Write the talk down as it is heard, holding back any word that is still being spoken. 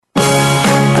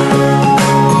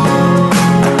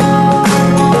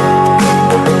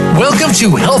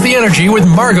Welcome to Healthy Energy with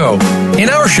Margo. In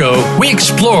our show, we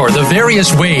explore the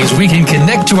various ways we can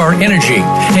connect to our energy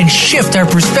and shift our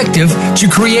perspective to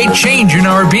create change in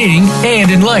our being and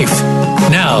in life.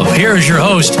 Now, here is your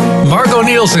host, Margo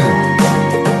Nielsen.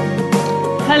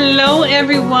 Hello,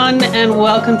 everyone, and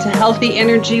welcome to Healthy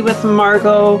Energy with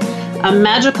Margo. A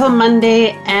magical Monday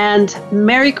and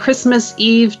Merry Christmas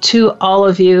Eve to all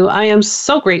of you. I am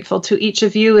so grateful to each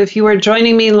of you. If you are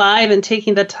joining me live and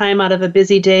taking the time out of a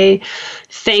busy day,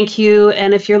 thank you.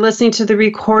 And if you're listening to the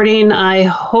recording, I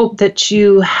hope that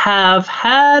you have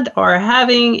had or are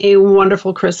having a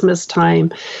wonderful Christmas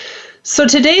time. So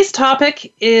today's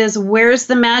topic is Where's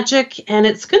the Magic? And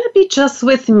it's going to be just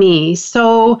with me.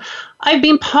 So I've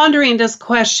been pondering this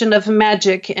question of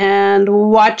magic and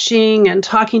watching and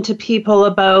talking to people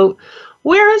about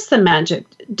where is the magic?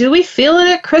 Do we feel it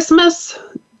at Christmas?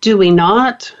 Do we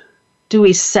not? Do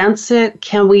we sense it?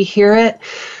 Can we hear it?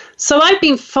 So I've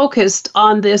been focused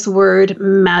on this word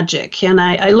magic, and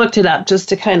I looked it up just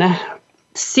to kind of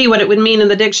see what it would mean in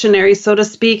the dictionary, so to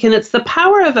speak, and it's the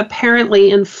power of apparently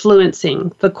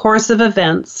influencing the course of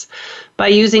events by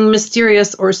using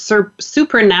mysterious or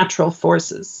supernatural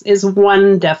forces is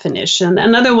one definition.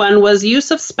 Another one was use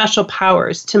of special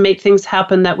powers to make things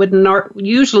happen that would not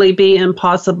usually be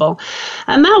impossible.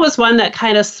 And that was one that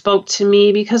kind of spoke to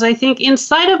me because I think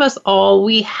inside of us all,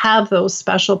 we have those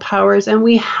special powers and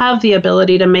we have the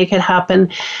ability to make it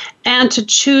happen and to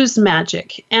choose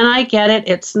magic. And I get it.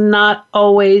 It's not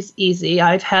always easy.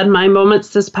 I've had my moments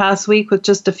this past week with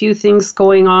just a few things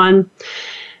going on.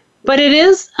 But it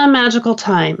is a magical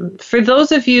time. For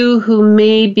those of you who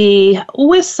may be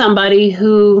with somebody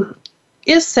who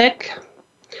is sick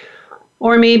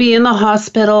or maybe in the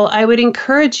hospital, I would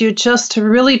encourage you just to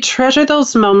really treasure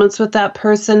those moments with that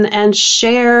person and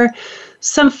share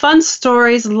some fun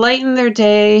stories, lighten their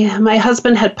day. My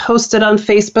husband had posted on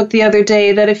Facebook the other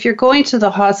day that if you're going to the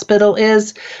hospital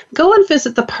is go and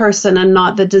visit the person and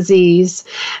not the disease.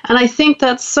 And I think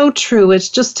that's so true. It's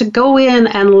just to go in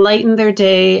and lighten their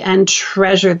day and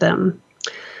treasure them.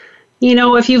 You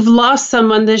know, if you've lost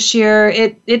someone this year,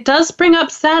 it does bring up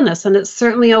sadness, and it's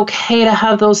certainly okay to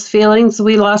have those feelings.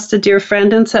 We lost a dear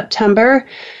friend in September.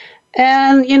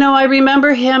 And, you know, I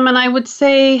remember him, and I would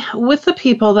say with the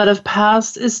people that have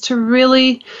passed is to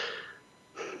really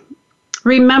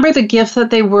remember the gift that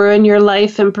they were in your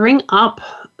life and bring up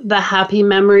the happy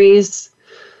memories.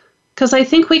 Because I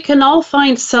think we can all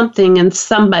find something in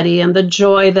somebody and the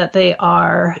joy that they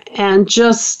are. And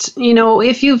just, you know,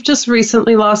 if you've just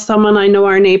recently lost someone, I know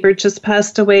our neighbor just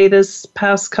passed away this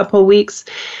past couple weeks.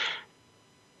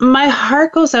 My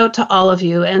heart goes out to all of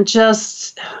you, and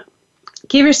just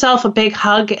give yourself a big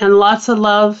hug and lots of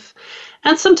love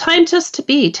and some time just to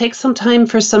be. Take some time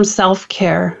for some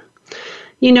self-care.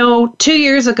 You know, 2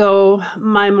 years ago,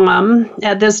 my mom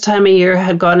at this time of year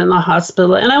had gone in the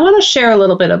hospital. And I want to share a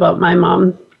little bit about my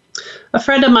mom. A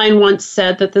friend of mine once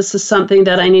said that this is something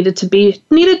that I needed to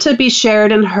be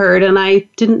shared and heard. And I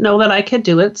didn't know that I could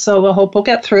do it. So I hope we'll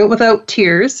get through it without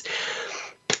tears.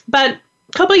 But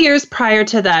a couple of years prior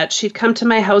to that, she'd come to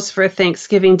my house for a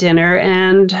Thanksgiving dinner,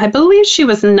 and I believe she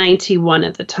was 91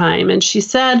 at the time. And she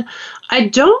said, I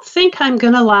don't think I'm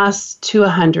going to last to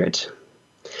 100.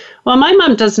 Well, my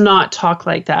mom does not talk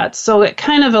like that, so it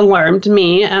kind of alarmed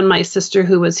me and my sister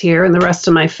who was here and the rest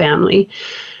of my family.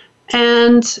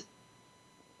 And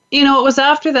you know, it was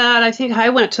after that, I think I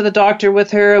went to the doctor with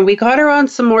her and we got her on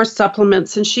some more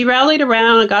supplements, and she rallied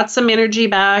around and got some energy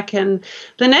back. And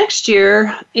the next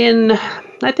year in,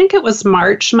 I think it was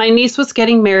March, my niece was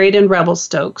getting married in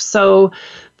Revelstoke. So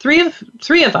three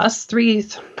of us,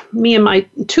 me and my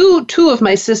two of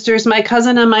my sisters, my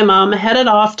cousin and my mom headed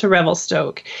off to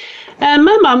Revelstoke. And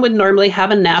my mom would normally have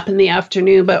a nap in the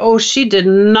afternoon, but she did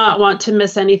not want to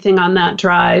miss anything on that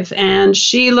drive. And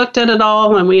she looked at it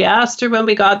all, and we asked her when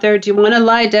we got there, do you want to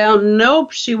lie down?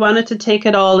 Nope, she wanted to take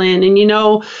it all in. And you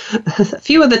know, a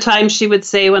few of the times she would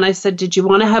say when I said, did you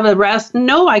want to have a rest?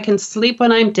 No, I can sleep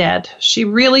when I'm dead. She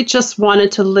really just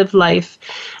wanted to live life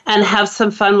and have some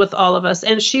fun with all of us.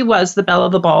 And she was the belle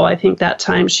of the ball, I think, that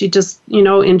time. She just, you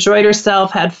know, enjoyed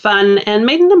herself, had fun, and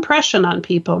made an impression on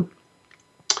people.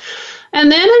 And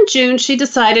then in June, she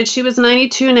decided, she was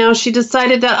 92 now, she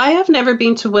decided that I have never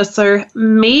been to Whistler.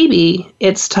 Maybe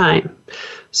it's time.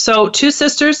 So 2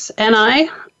 sisters and I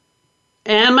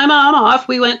and my mom off,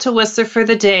 we went to Whistler for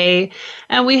the day.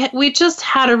 And we just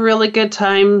had a really good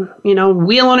time, you know,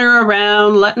 wheeling her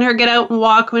around, letting her get out and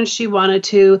walk when she wanted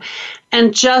to,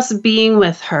 and just being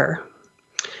with her.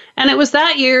 And it was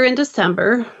that year in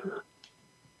December.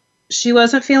 She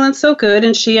wasn't feeling so good,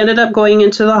 and she ended up going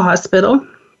into the hospital.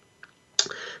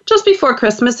 just before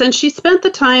Christmas, and she spent the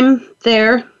time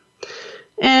there.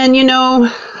 And,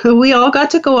 we all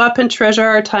got to go up and treasure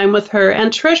our time with her,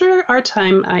 and treasure our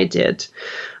time I did.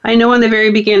 I know in the very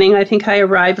beginning, I think I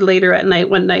arrived later at night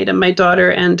one night, and my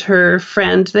daughter and her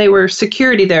friend, they were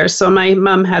security there. So my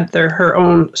mom had her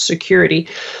own security,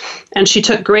 and she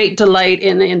took great delight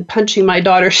in punching my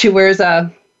daughter. She wears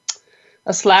a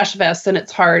slash vest, and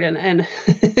it's hard, and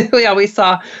we always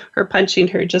saw her punching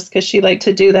her just because she liked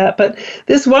to do that. But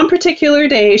this one particular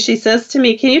day, she says to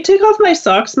me, "Can you take off my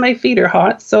socks? My feet are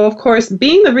hot." So of course,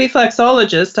 being the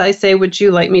reflexologist, I say, "Would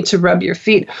you like me to rub your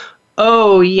feet?"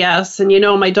 "Oh, yes." And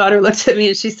my daughter looked at me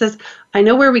and she says, "I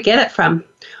know where we get it from.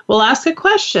 We'll ask a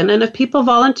question, and if people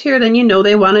volunteer, then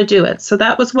they want to do it." So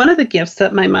that was one of the gifts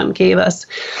that my mom gave us.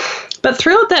 But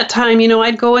throughout that time,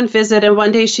 I'd go and visit, and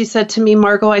one day she said to me,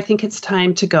 "Margo, I think it's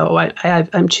time to go.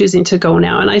 I'm choosing to go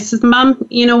now." And I said, "Mom,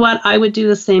 you know what? I would do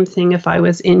the same thing if I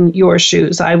was in your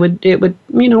shoes.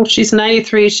 She's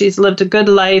 93, she's lived a good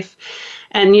life,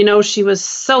 and, she was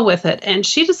so with it." And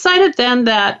she decided then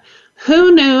that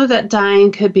who knew that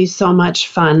dying could be so much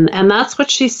fun? And that's what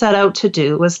she set out to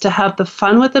do, was to have the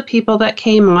fun with the people that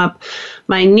came up.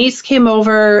 My niece came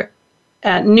over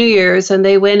at New Year's, and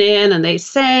they went in and they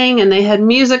sang and they had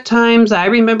music times. I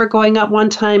remember going up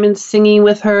one time and singing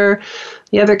with her.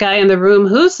 The other guy in the room,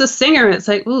 "Who's the singer?" It's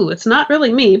like, ooh, it's not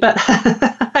really me, but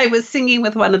I was singing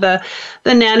with one of the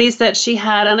nannies that she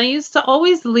had. And I used to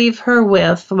always leave her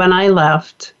with, when I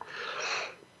left,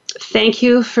 "Thank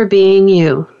you for being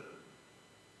you."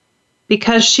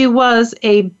 Because she was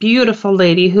a beautiful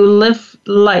lady who lived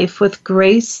life with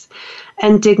grace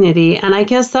and dignity. And I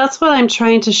guess that's what I'm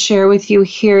trying to share with you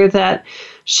here, that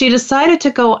she decided to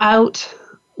go out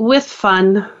with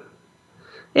fun.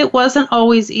 It wasn't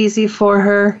always easy for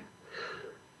her,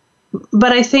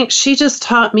 but I think she just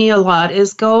taught me a lot,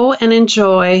 is go and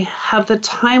enjoy, have the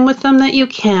time with them that you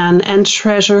can, and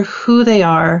treasure who they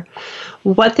are,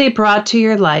 what they brought to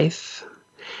your life,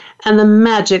 and the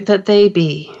magic that they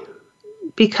be.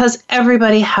 Because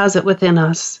everybody has it within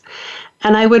us.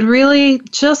 And I would really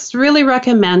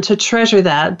recommend to treasure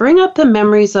that. Bring up the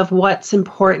memories of what's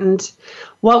important,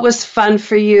 what was fun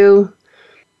for you,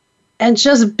 and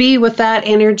just be with that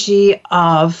energy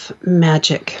of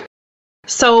magic.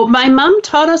 So my mom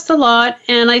taught us a lot,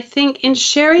 and I think in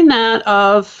sharing that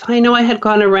I know I had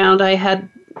gone around, I had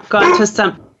gone to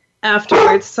some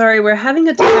afterwards. Sorry, we're having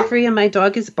a delivery and my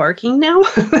dog is barking now.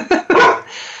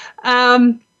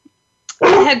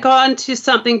 I had gone to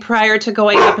something prior to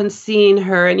going up and seeing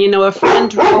her, and a friend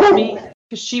drove me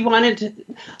because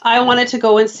I wanted to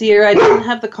go and see her. I didn't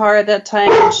have the car at that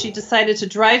time, and she decided to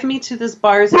drive me to this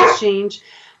bars exchange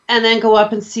and then go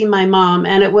up and see my mom.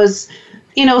 And it was,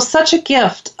 such a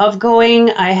gift of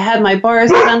going. I had my bars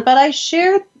done, but I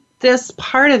shared this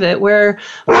part of it where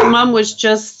my mom was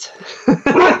just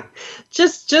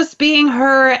just being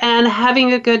her and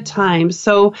having a good time.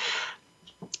 So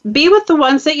be with the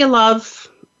ones that you love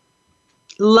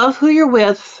who you're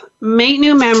with, make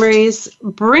new memories,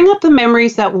 bring up the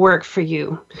memories that work for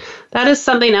you. That is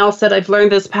something else that I've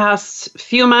learned this past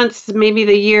few months, maybe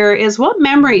the year, is what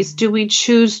memories do we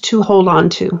choose to hold on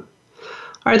to?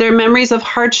 Are there memories of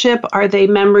hardship? Are they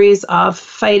memories of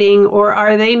fighting? Or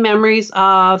are they memories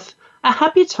of a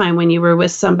happy time when you were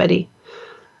with somebody?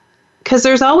 Because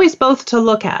there's always both to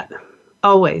look at,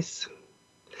 always.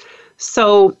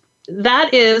 So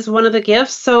that is one of the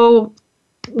gifts. So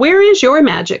where is your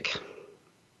magic?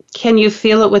 Can you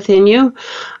feel it within you?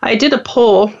 I did a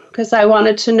poll because I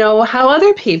wanted to know how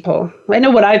other people, I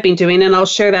know what I've been doing, and I'll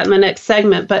share that in the next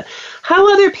segment, but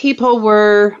how other people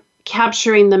were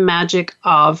capturing the magic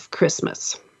of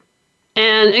Christmas.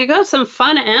 And it got some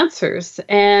fun answers.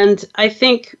 And I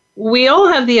think we all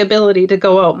have the ability to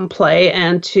go out and play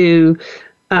and to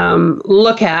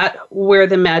look at where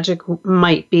the magic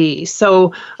might be.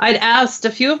 So I'd asked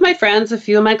a few of my friends, a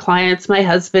few of my clients, my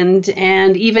husband,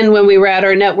 and even when we were at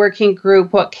our networking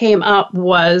group, what came up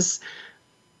was,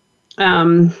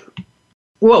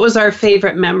 what was our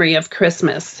favorite memory of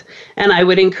Christmas? And I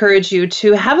would encourage you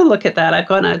to have a look at that. I've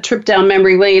gone a trip down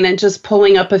memory lane and just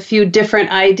pulling up a few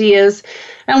different ideas.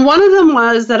 And one of them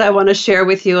was that I want to share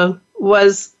with you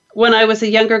was when I was a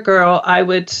younger girl, I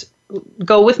would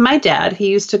go with my dad.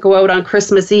 He used to go out on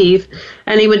Christmas Eve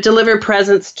and he would deliver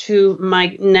presents to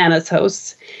my Nana's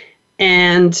house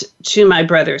and to my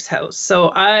brother's house. So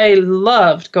I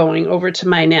loved going over to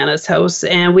my Nana's house,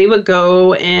 and we would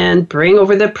go and bring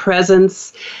over the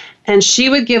presents, and she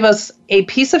would give us a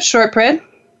piece of shortbread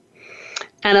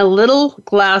and a little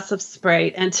glass of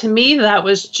Sprite. And to me, that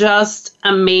was just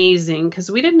amazing because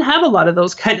we didn't have a lot of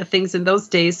those kind of things in those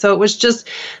days. So it was just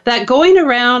that going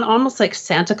around almost like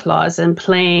Santa Claus and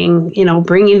playing,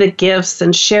 bringing the gifts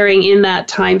and sharing in that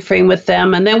time frame with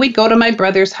them. And then we'd go to my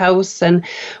brother's house and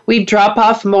we'd drop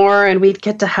off more and we'd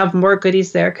get to have more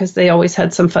goodies there because they always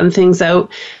had some fun things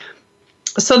out.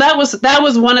 So that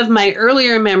was one of my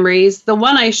earlier memories. The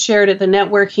one I shared at the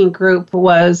networking group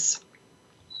was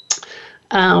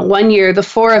one year, the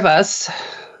four of us,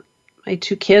 my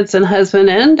two kids and husband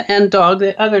and dog,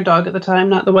 the other dog at the time,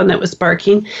 not the one that was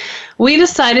barking, we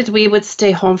decided we would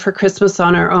stay home for Christmas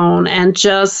on our own and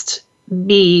just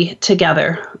be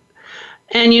together.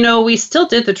 And, we still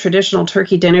did the traditional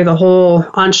turkey dinner, the whole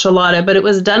enchilada, but it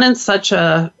was done in such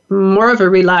a more of a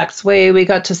relaxed way. We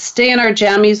got to stay in our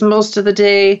jammies most of the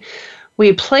day.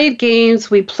 We played games.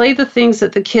 We played the things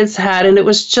that the kids had, and it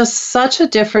was just such a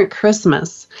different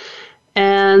Christmas.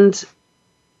 And,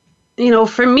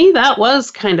 for me, that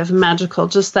was kind of magical,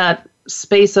 just that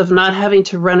space of not having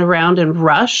to run around and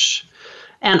rush.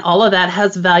 And all of that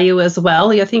has value as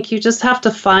well. I think you just have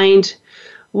to find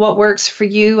what works for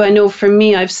you. I know for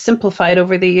me, I've simplified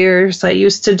over the years. I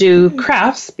used to do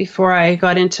crafts before I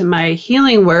got into my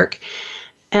healing work.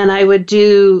 And I would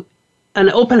do an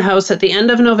open house at the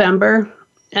end of November.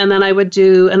 And then I would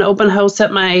do an open house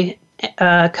at my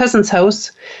cousin's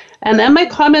house. And then my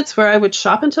comments were I would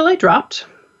shop until I dropped.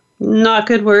 Not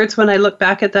good words. When I look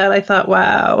back at that, I thought,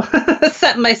 wow,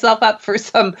 setting myself up for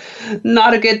some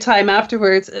not a good time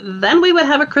afterwards. Then we would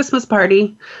have a Christmas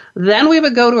party. Then we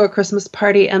would go to a Christmas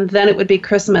party, and then it would be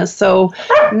Christmas. So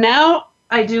now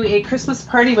I do a Christmas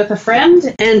party with a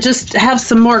friend and just have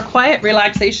some more quiet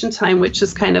relaxation time, which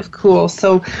is kind of cool.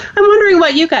 So I'm wondering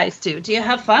what you guys do. Do you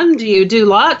have fun? Do you do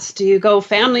lots? Do you go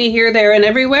family here, there, and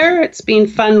everywhere? It's been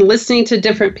fun listening to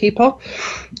different people.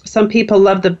 Some people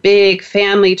love the big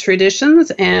family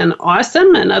traditions and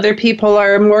awesome, and other people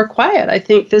are more quiet. I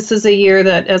think this is a year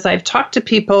that, as I've talked to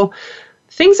people,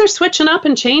 things are switching up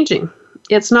and changing.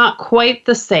 It's not quite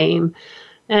the same.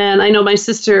 And I know my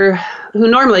sister, who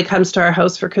normally comes to our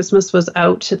house for Christmas, was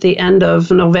out at the end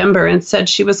of November and said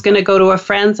she was going to go to a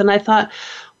friend's. And I thought,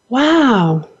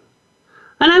 wow.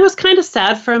 And I was kind of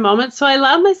sad for a moment. So I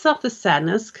allowed myself the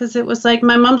sadness because it was like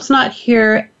my mom's not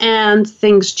here and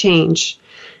things change.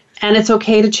 And it's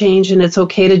okay to change and it's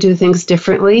okay to do things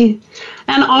differently.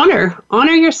 And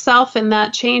honor yourself in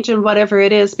that change and whatever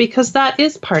it is, because that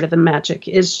is part of the magic,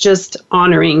 is just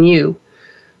honoring you.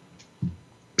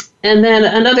 And then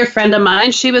another friend of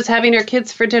mine, she was having her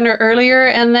kids for dinner earlier,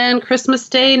 and then Christmas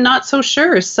Day, not so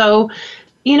sure. So,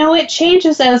 it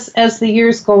changes as the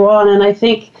years go on. And I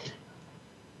think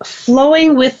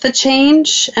flowing with the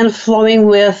change and flowing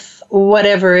with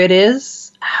whatever it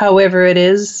is, however it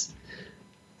is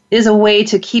a way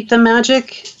to keep the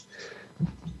magic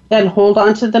and hold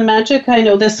on to the magic. I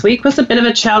know this week was a bit of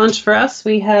a challenge for us.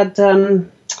 We had...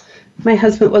 my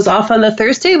husband was off on the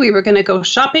Thursday. We were going to go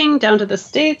shopping down to the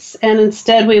States, and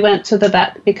instead we went to the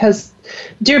vet because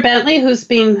dear Bentley, who's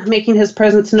been making his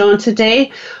presence known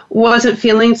today, wasn't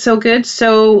feeling so good.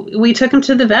 So we took him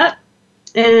to the vet,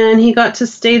 and he got to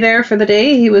stay there for the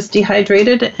day. He was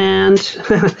dehydrated, and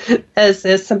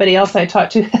as somebody else I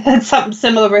talked to had something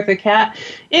similar with her cat,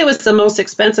 it was the most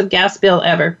expensive gas bill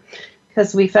ever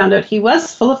because we found out he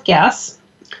was full of gas.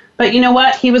 But you know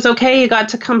what? He was okay. He got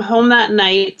to come home that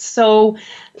night. So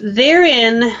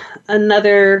therein,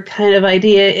 another kind of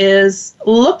idea is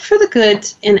look for the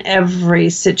good in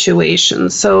every situation.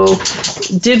 So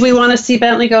did we want to see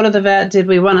Bentley go to the vet? Did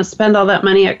we want to spend all that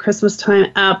money at Christmas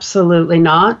time? Absolutely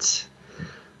not.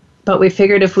 But we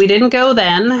figured if we didn't go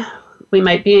then, we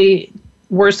might be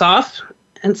worse off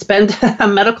and spend a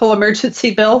medical emergency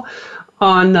bill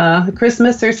on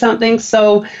Christmas or something.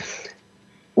 So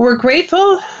we're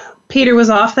grateful Peter was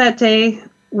off that day.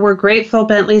 We're grateful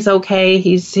Bentley's okay.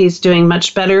 He's doing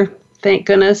much better, thank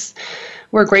goodness.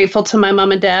 We're grateful to my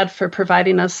mom and dad for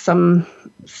providing us some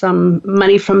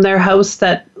money from their house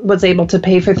that was able to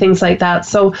pay for things like that.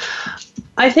 So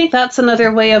I think that's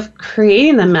another way of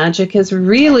creating the magic, is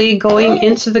really going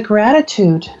into the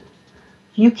gratitude.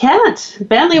 You can't.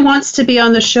 Bentley wants to be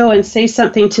on the show and say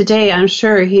something today. I'm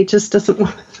sure he just doesn't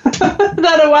want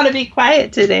to be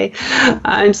quiet today.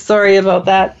 I'm sorry about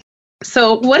that.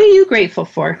 So what are you grateful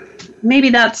for? Maybe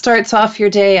that starts off your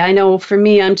day. I know for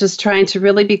me, I'm just trying to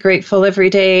really be grateful every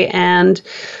day. And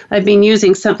I've been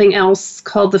using something else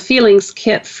called the Feelings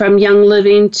Kit from Young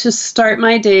Living to start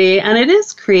my day. And it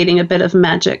is creating a bit of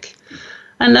magic.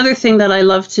 Another thing that I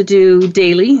love to do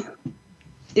daily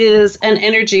is an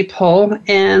energy pull.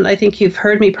 And I think you've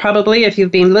heard me probably, if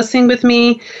you've been listening with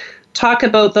me, talk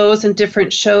about those in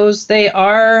different shows. They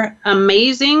are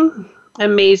amazing,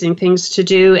 amazing things to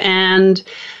do. And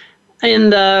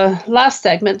in the last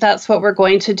segment, that's what we're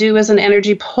going to do, is an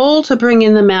energy pull to bring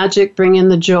in the magic, bring in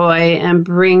the joy, and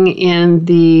bring in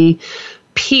the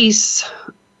peace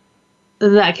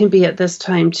that can be at this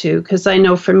time too. Because I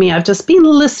know for me, I've just been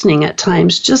listening at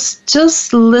times,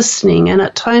 just listening. And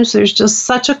at times there's just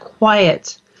such a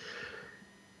quiet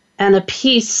and a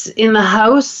peace in the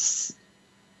house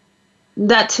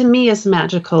that to me is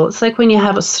magical. It's like when you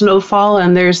have a snowfall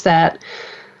and there's that,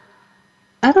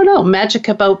 I don't know, magic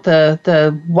about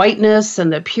the whiteness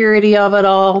and the purity of it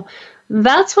all.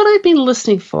 That's what I've been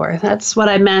listening for. That's what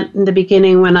I meant in the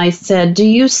beginning when I said, do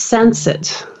you sense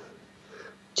it?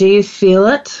 Do you feel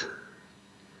it?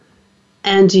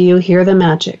 And do you hear the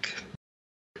magic?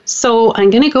 So I'm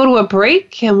going to go to a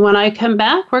break, and when I come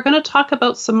back, we're going to talk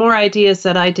about some more ideas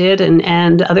that I did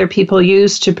and other people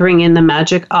used to bring in the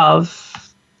magic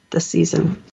of the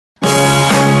season.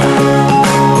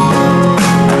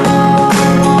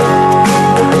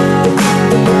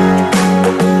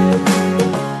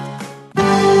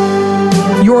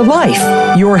 Your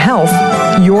life, your health,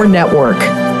 your network.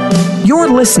 You're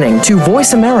listening to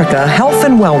Voice America Health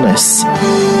and Wellness.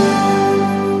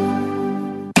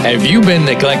 Have you been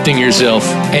neglecting yourself,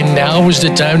 and now is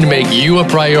the time to make you a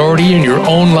priority in your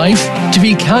own life? To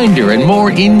be kinder and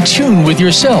more in tune with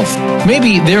yourself.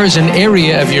 Maybe there is an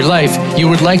area of your life you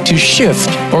would like to shift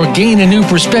or gain a new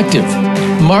perspective.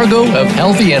 Margo of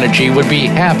Healthy Energy would be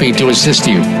happy to assist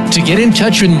you. To get in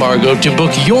touch with Margo to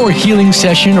book your healing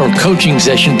session or coaching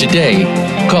session today,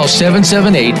 call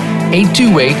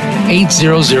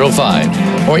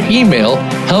 778-828-8005 or email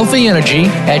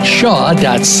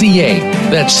healthyenergy@shaw.ca.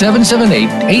 That's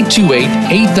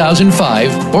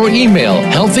 778-828-8005 or email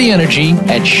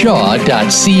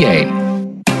healthyenergy@shaw.ca.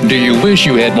 Do you wish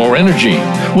you had more energy?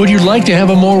 Would you like to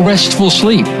have a more restful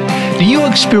sleep? Do you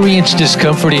experience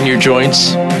discomfort in your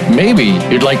joints? Maybe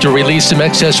you'd like to release some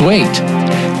excess weight.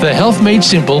 The Health Made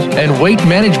Simple and Weight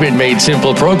Management Made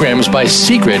Simple programs by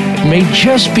Secret may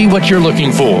just be what you're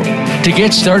looking for. To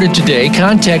get started today,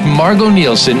 contact Margo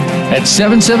Nielsen at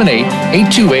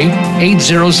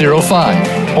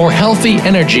 778-828-8005 or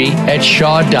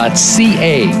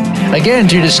healthyenergy@shaw.ca. Again,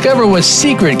 to discover what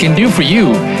Secret can do for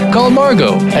you, call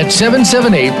Margo at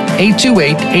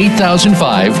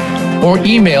 778-828-8005 or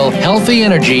email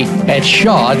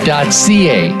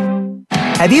healthyenergy@shaw.ca.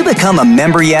 Have you become a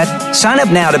member yet? Sign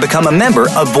up now to become a member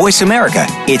of Voice America.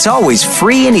 It's always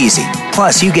free and easy.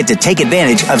 Plus, you get to take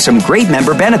advantage of some great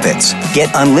member benefits. Get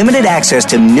unlimited access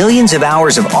to millions of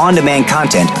hours of on-demand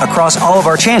content across all of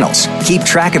our channels. Keep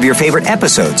track of your favorite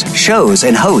episodes, shows,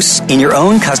 and hosts in your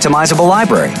own customizable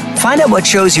library. Find out what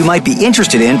shows you might be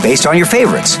interested in based on your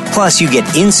favorites. Plus, you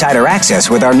get insider access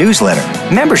with our newsletter.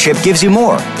 Membership gives you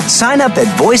more. Sign up at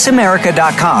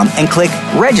voiceamerica.com and click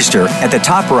register at the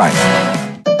top right.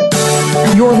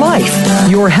 Your life,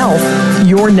 your health,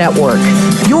 your network.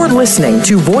 You're listening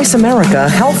to Voice America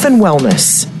Health and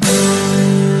Wellness.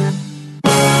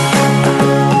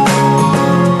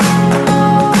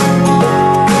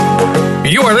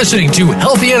 You are listening to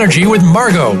Healthy Energy with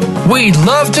Margo. We'd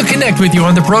love to connect with you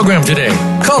on the program today.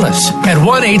 Call us at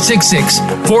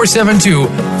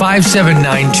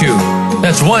 1-866-472-5792.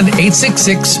 That's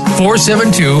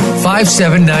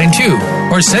 1-866-472-5792.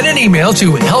 Or send an email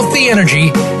to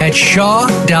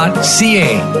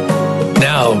healthyenergy@shaw.ca.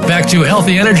 Now, back to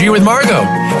Healthy Energy with Margo.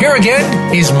 Here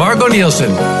again is Margo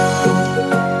Nielsen.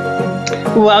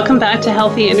 Welcome back to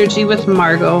Healthy Energy with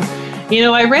Margo. You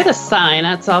know, I read a sign.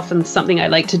 That's often something I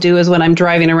like to do is when I'm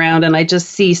driving around and I just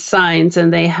see signs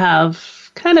and they have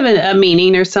kind of a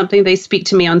meaning or something. They speak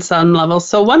to me on some level.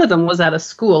 So one of them was at a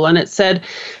school and it said,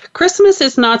 Christmas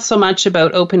is not so much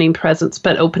about opening presents,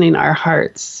 but opening our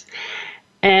hearts.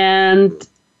 And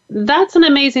that's an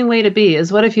amazing way to be,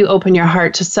 is what if you open your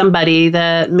heart to somebody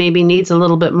that maybe needs a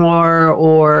little bit more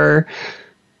or,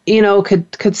 you know,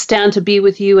 could stand to be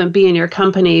with you and be in your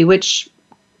company, which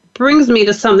brings me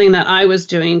to something that I was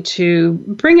doing to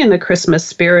bring in the Christmas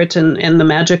spirit and the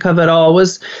magic of it all.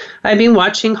 Was I've been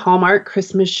watching Hallmark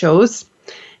Christmas shows,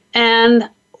 and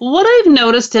what I've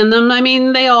noticed in them, I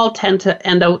mean, they all tend to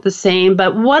end out the same,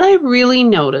 but what I really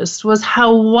noticed was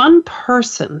how one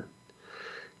person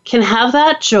can have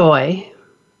that joy,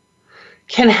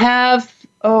 can have,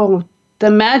 the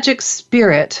magic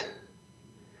spirit,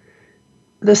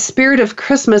 the spirit of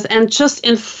Christmas, and just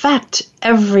infect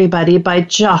everybody by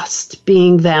just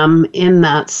being them in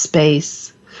that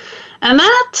space. And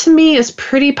that, to me, is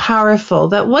pretty powerful.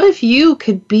 That what if you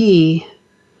could be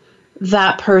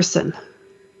that person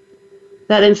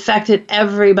that infected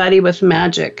everybody with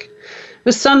magic?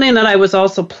 was something that I was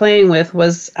also playing with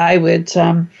was I would,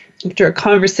 after a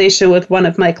conversation with one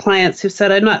of my clients who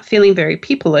said, I'm not feeling very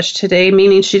peopleish today,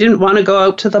 meaning she didn't want to go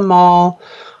out to the mall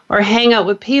or hang out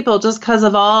with people just because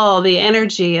of all the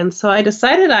energy. And so I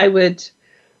decided I would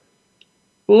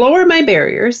lower my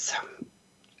barriers,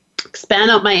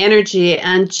 expand out my energy,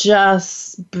 and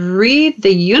just breathe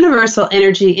the universal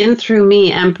energy in through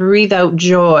me and breathe out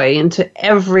joy into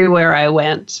everywhere I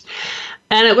went.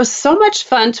 And it was so much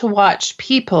fun to watch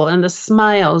people and the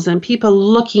smiles and people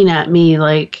looking at me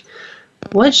like,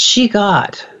 what's she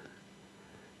got?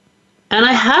 And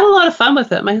I had a lot of fun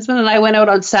with it. My husband and I went out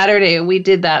on Saturday and we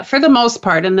did that for the most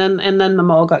part. And then the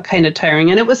mall got kind of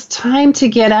tiring and it was time to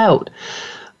get out.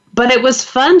 But it was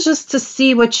fun just to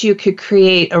see what you could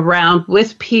create around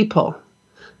with people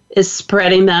is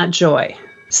spreading that joy.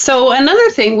 So another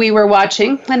thing we were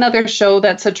watching, another show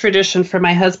that's a tradition for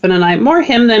my husband and I, more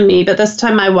him than me, but this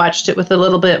time I watched it with a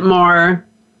little bit more,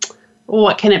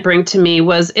 what can it bring to me,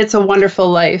 was It's a Wonderful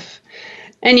Life.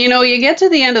 And, you know, you get to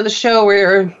the end of the show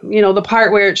where, you know, the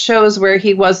part where it shows where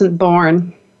he wasn't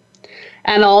born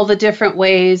and all the different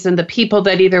ways and the people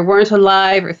that either weren't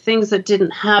alive or things that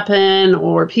didn't happen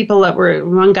or people that were,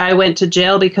 one guy went to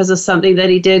jail because of something that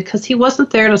he did because he wasn't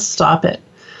there to stop it.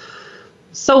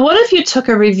 So what if you took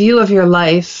a review of your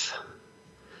life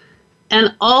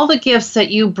and all the gifts that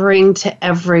you bring to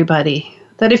everybody,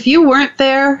 that if you weren't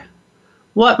there,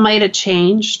 what might have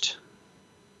changed?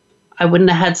 I wouldn't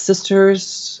have had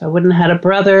sisters. I wouldn't have had a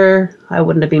brother. I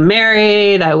wouldn't have been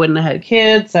married. I wouldn't have had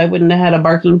kids. I wouldn't have had a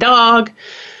barking dog.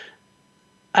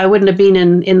 I wouldn't have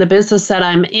been in the business that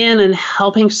I'm in and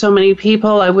helping so many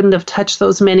people. I wouldn't have touched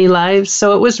those many lives.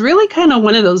 So it was really kind of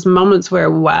one of those moments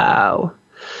where, wow.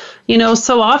 You know,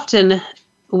 so often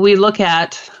we look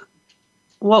at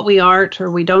what we aren't or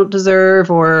we don't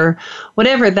deserve or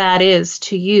whatever that is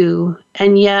to you,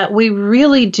 and yet we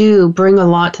really do bring a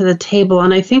lot to the table.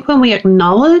 And I think when we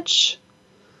acknowledge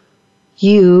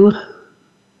you,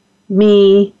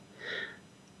 me,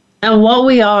 and what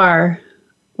we are,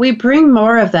 we bring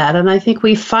more of that. And I think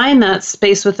we find that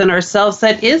space within ourselves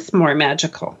that is more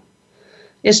magical.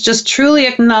 It's just truly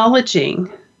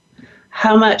acknowledging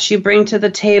how much you bring to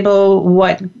the table,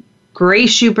 what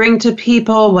grace you bring to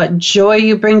people, what joy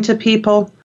you bring to people.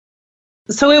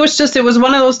 So it was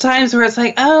one of those times where it's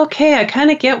like, oh, okay, I kind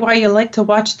of get why you like to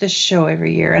watch this show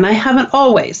every year. And I haven't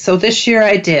always. So this year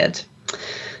I did.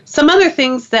 Some other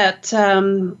things that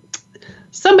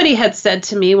somebody had said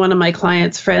to me, one of my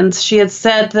clients' friends, she had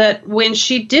said that when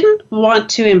she didn't want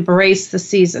to embrace the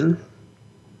season,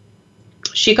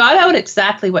 she got out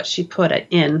exactly what she put out,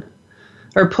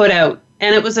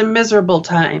 and it was a miserable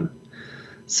time.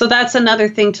 So that's another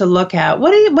thing to look at.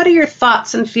 What are your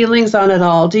thoughts and feelings on it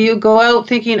all? Do you go out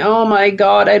thinking, oh my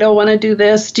God, I don't want to do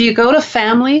this? Do you go to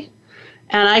family?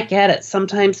 And I get it.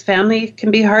 Sometimes family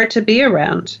can be hard to be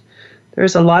around.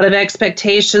 There's a lot of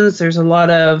expectations. There's a lot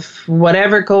of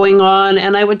whatever going on.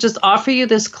 And I would just offer you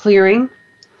this clearing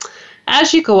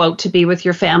as you go out to be with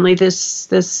your family this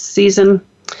season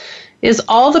is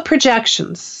all the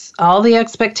projections, all the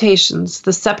expectations,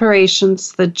 the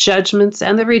separations, the judgments,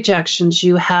 and the rejections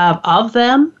you have of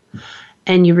them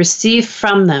and you receive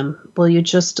from them. Will you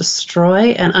just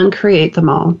destroy and uncreate them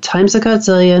all? Times a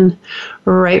godzillion,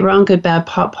 right, wrong, good, bad,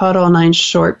 pot, all nine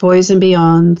short, boys and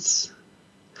beyonds.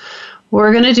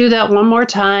 We're going to do that one more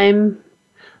time.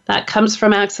 That comes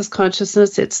from Access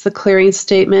Consciousness. It's the clearing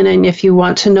statement. And if you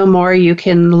want to know more, you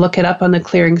can look it up on the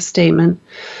clearing statement.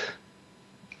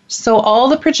 So all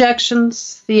the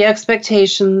projections, the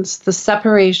expectations, the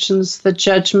separations, the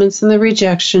judgments, and the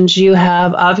rejections you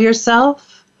have of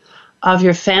yourself, of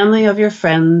your family, of your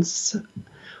friends,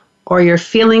 or you're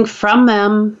feeling from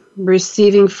them,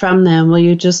 receiving from them, will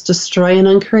you just destroy and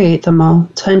uncreate them all?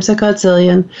 Times a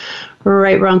godzillion,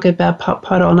 right, wrong, good, bad,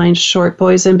 pot, all nine short,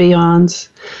 boys and beyonds.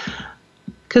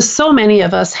 Because so many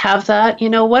of us have that. You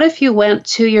know, what if you went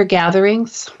to your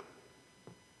gatherings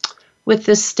with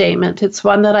this statement? It's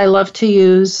one that I love to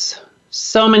use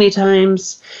so many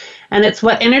times. And it's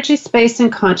what energy, space,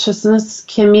 and consciousness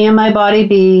can me and my body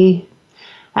be?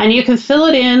 And you can fill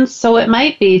it in. So it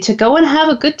might be to go and have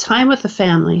a good time with the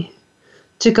family,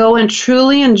 to go and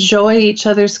truly enjoy each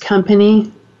other's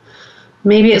company.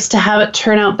 Maybe it's to have it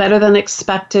turn out better than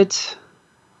expected.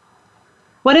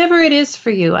 Whatever it is for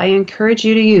you, I encourage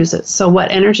you to use it. So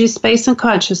what energy, space, and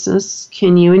consciousness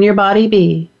can you and your body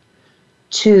be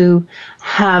to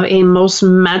have a most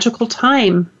magical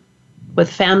time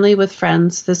with family, with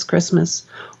friends this Christmas?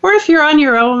 Or if you're on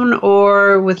your own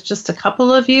or with just a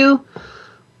couple of you,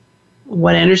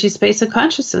 what energy, space, and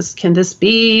consciousness can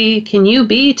you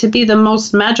be to be the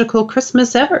most magical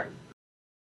Christmas ever?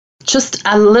 just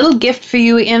a little gift for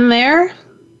you in there.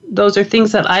 Those are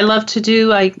things that I love to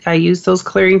do. I use those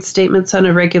clearing statements on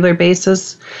a regular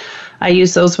basis. I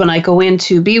use those when I go in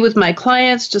to be with my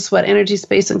clients. Just what energy,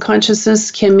 space, and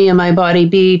consciousness can me and my body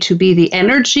be to be the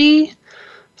energy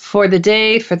for the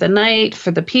day, for the night, for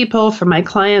the people, for my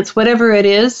clients, whatever it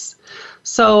is.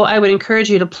 So I would encourage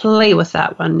you to play with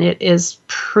that one. It is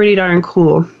pretty darn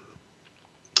cool.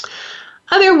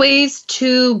 Other ways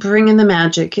to bring in the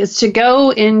magic is to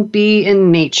go and be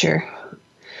in nature.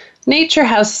 Nature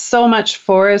has so much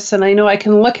for us, and I know I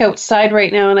can look outside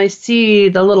right now and I see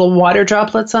the little water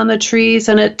droplets on the trees,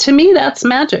 and to me that's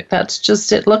magic. That's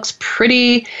just, it looks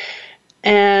pretty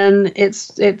and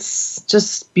it's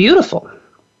just beautiful.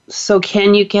 So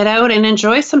can you get out and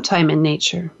enjoy some time in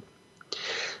nature?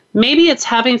 Maybe it's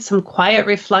having some quiet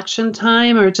reflection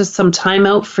time or just some time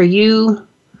out for you.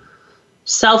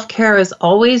 Self-care is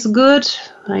always good.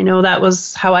 I know that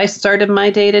was how I started my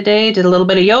day-to-day. Did a little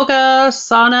bit of yoga,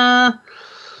 sauna,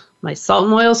 my salt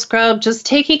and oil scrub, just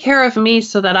taking care of me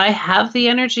so that I have the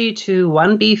energy to,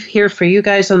 one, be here for you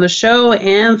guys on the show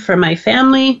and for my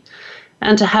family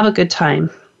and to have a good time.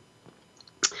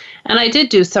 And I did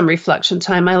do some reflection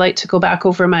time. I like to go back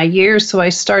over my years, so I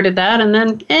started that and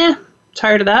then,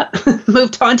 tired of that,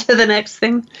 moved on to the next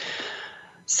thing.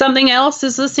 Something else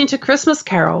is listening to Christmas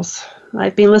carols.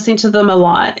 I've been listening to them a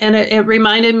lot, and it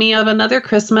reminded me of another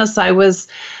Christmas. I was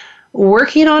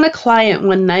working on a client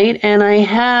one night, and I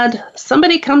had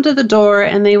somebody come to the door,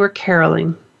 and they were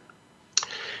caroling.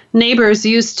 Neighbors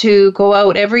used to go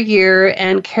out every year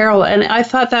and carol, and I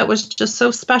thought that was just so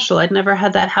special. I'd never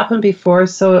had that happen before,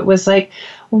 so it was like,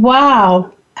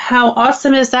 wow, how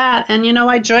awesome is that? And,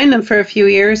 I joined them for a few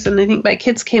years, and I think my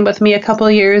kids came with me a couple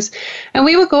of years, and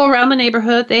we would go around the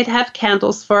neighborhood. They'd have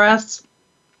candles for us,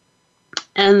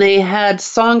 and they had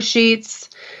song sheets.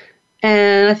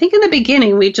 And I think in the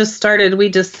beginning, we just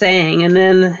sang, and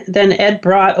then Ed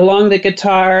brought along the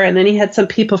guitar, and then he had some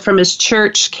people from his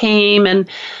church came, and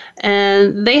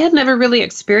they had never really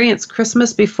experienced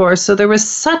Christmas before, so there was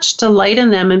such delight in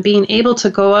them and being able to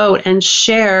go out and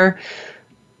share,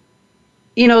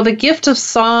 the gift of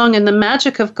song and the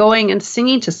magic of going and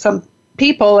singing to some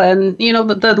people, and,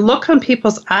 the look on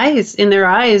people's eyes, in their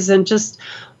eyes, and just,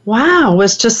 wow,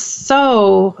 was just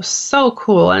so, so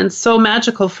cool and so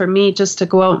magical for me just to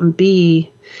go out and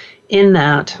be in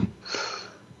that.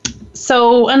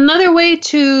 So another way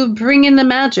to bring in the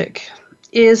magic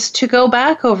is to go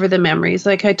back over the memories.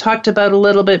 Like I talked about a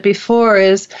little bit before,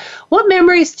 is what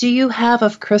memories do you have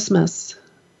of Christmas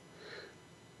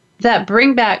that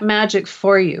bring back magic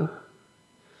for you?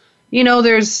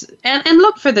 There's, and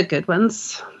look for the good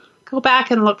ones. Go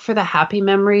back and look for the happy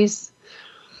memories,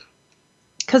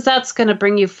 because that's going to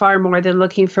bring you far more than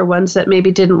looking for ones that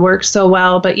maybe didn't work so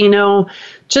well. But,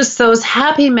 just those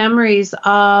happy memories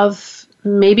of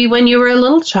maybe when you were a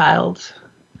little child.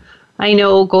 I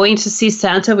know going to see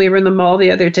Santa, we were in the mall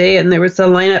the other day, and there was a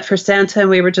lineup for Santa, and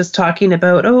we were just talking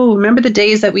about, remember the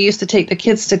days that we used to take the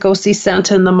kids to go see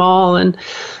Santa in the mall? And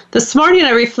this morning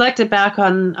I reflected back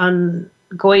on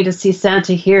going to see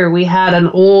Santa here. We had an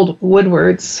old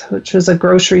Woodward's, which was a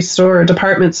grocery store, a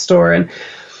department store, and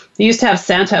they used to have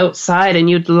Santa outside,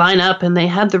 and you'd line up, and they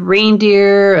had the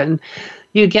reindeer, and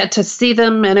you get to see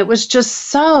them, and it was just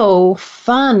so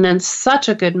fun and such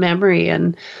a good memory,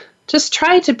 and just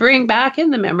try to bring back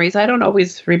in the memories. I don't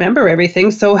always remember everything,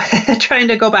 so trying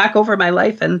to go back over my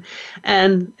life and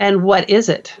what is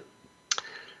it?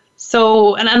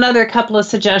 So, and another couple of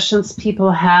suggestions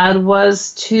people had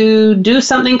was to do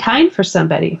something kind for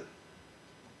somebody.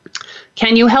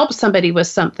 Can you help somebody with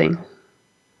something?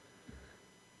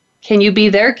 Can you be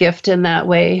their gift in that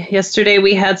way? Yesterday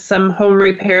we had some home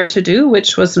repair to do,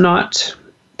 which was not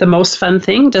the most fun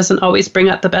thing. Doesn't always bring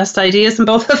up the best ideas in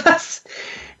both of us.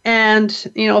 And,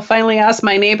 finally asked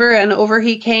my neighbor, and over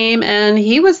he came, and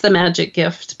he was the magic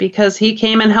gift because he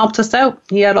came and helped us out.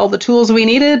 He had all the tools we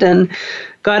needed and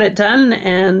got it done,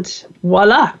 and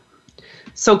voila.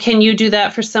 So can you do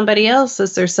that for somebody else?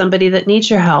 Is there somebody that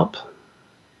needs your help?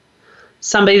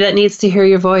 Somebody that needs to hear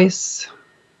your voice?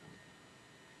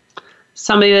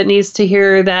 Somebody that needs to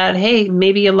hear that, hey,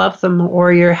 maybe you love them,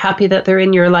 or you're happy that they're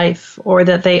in your life, or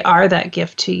that they are that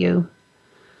gift to you.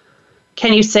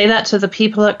 Can you say that to the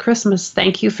people at Christmas?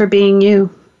 Thank you for being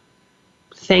you.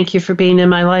 Thank you for being in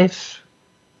my life.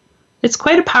 It's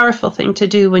quite a powerful thing to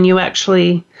do when you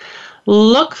actually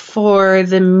look for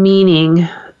the meaning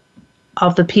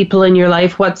of the people in your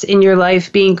life, what's in your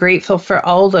life, being grateful for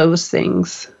all those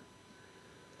things.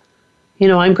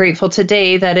 I'm grateful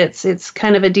today that it's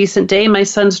kind of a decent day. My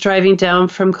son's driving down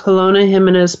from Kelowna, him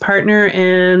and his partner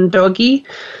and doggy,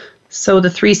 So the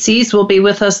 3 C's will be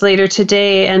with us later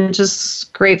today, and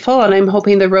just grateful. And I'm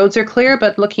hoping the roads are clear,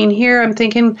 but looking here, I'm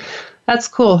thinking that's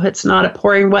cool. It's not a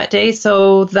pouring wet day,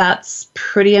 so that's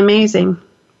pretty amazing.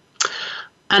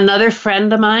 Another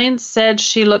friend of mine said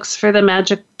she looks for the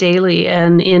magic daily,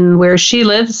 and in where she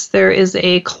lives, there is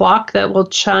a clock that will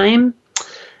chime,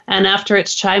 and after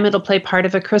its chime, it'll play part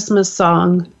of a Christmas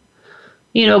song.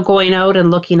 You know, going out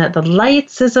and looking at the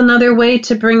lights is another way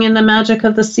to bring in the magic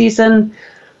of the season.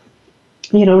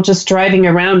 You know, just driving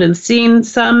around and seeing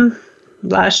some.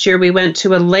 Last year we went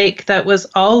to a lake that was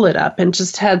all lit up and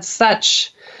just had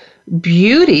such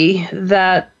beauty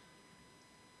that,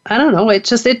 I don't know, it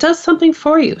does something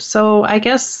for you. So I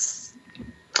guess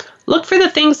look for the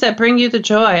things that bring you the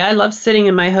joy. I love sitting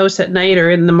in my house at night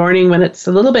or in the morning when it's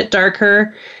a little bit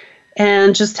darker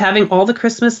and just having all the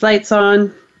Christmas lights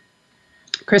on,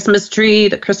 Christmas tree,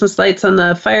 the Christmas lights on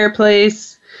the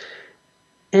fireplace,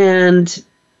 and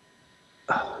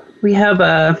we have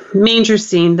a manger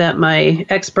scene that my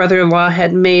ex-brother-in-law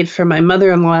had made for my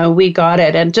mother-in-law. We got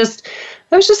it, and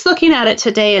I was just looking at it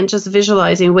today and just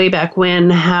visualizing way back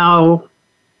when how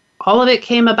all of it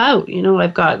came about. You know,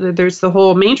 there's the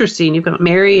whole manger scene. You've got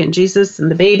Mary and Jesus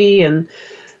and the baby and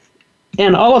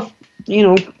all of, you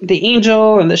know, the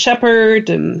angel and the shepherd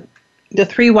and the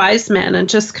 3 wise men, and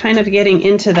just kind of getting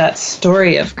into that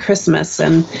story of Christmas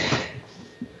and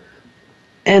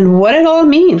what it all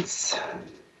means.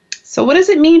 So what does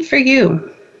it mean for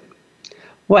you?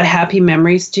 What happy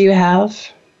memories do you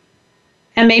have?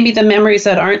 And maybe the memories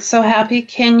that aren't so happy,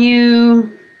 can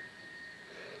you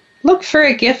look for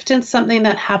a gift in something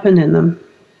that happened in them?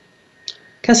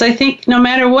 Because I think no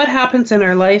matter what happens in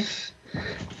our life,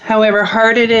 however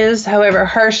hard it is, however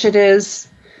harsh it is,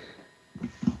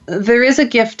 there is a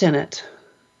gift in it.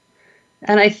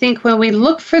 And I think when we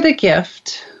look for the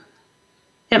gift,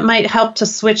 it might help to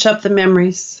switch up the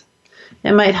memories.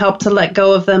 It might help to let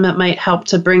go of them. It might help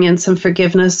to bring in some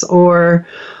forgiveness or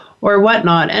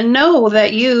whatnot. And know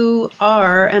that you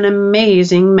are an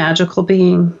amazing, magical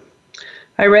being.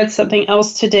 I read something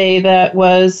else today that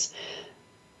was,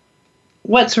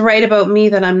 what's right about me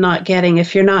that I'm not getting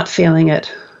if you're not feeling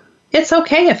it? It's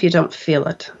okay if you don't feel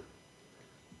it.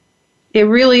 It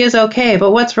really is okay.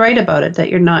 But what's right about it that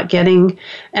you're not getting?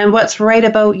 And what's right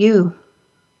about you?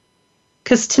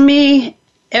 Because to me,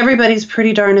 everybody's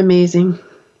pretty darn amazing.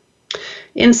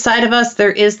 Inside of us,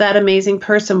 there is that amazing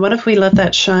person. What if we let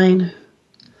that shine?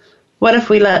 What if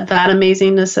we let that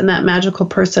amazingness and that magical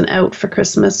person out for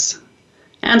Christmas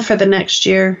and for the next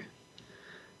year?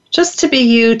 Just to be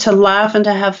you, to laugh and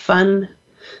to have fun.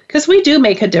 Because we do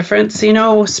make a difference, you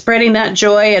know, spreading that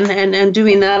joy and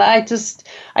doing that.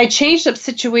 I changed up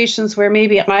situations where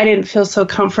maybe I didn't feel so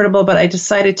comfortable, but I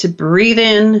decided to breathe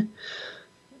in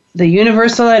the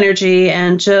universal energy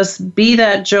and just be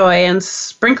that joy and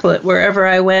sprinkle it wherever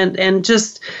I went. And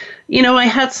just, you know, I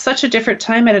had such a different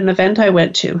time at an event I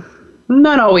went to. I'm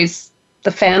not always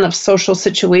the fan of social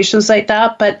situations like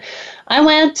that, but I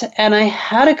went and I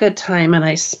had a good time and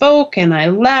I spoke and I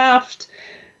laughed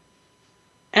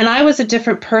and I was a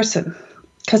different person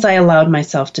because I allowed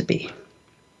myself to be.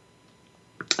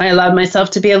 I allowed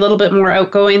myself to be a little bit more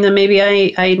outgoing than maybe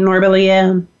I normally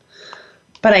am.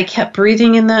 But I kept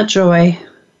breathing in that joy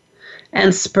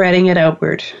and spreading it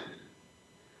outward.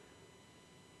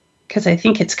 Because I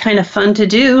think it's kind of fun to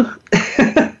do.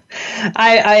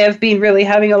 I have been really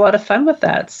having a lot of fun with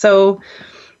that. So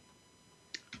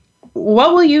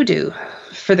what will you do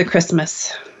for the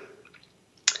Christmas?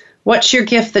 What's your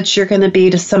gift that you're going to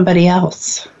be to somebody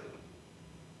else?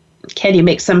 Can you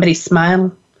make somebody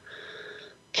smile?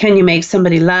 Can you make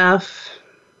somebody laugh?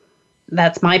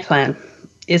 That's my plan.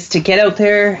 Is to get out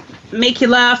there, make you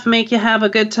laugh, make you have a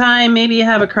good time, maybe you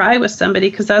have a cry with somebody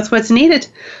because that's what's needed.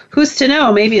 Who's to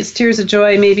know? Maybe it's tears of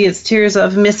joy, maybe it's tears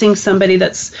of missing somebody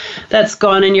that's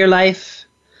gone in your life.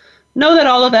 Know that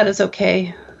all of that is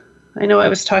okay. I know I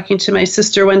was talking to my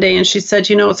sister one day and she said,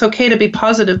 you know, it's okay to be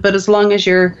positive, but as long as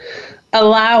you're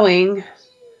allowing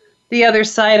the other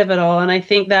side of it all. And I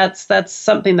think that's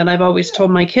something that I've always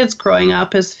told my kids growing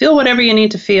up is feel whatever you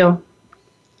need to feel.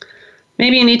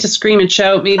 Maybe you need to scream and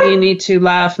shout. Maybe you need to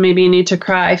laugh. Maybe you need to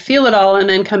cry. Feel it all and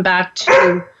then come back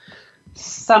to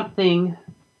something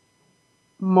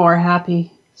more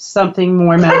happy, something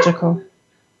more magical.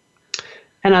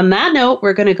 And on that note,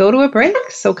 we're going to go to a break.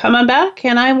 So come on back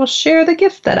and I will share the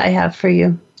gift that I have for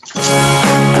you.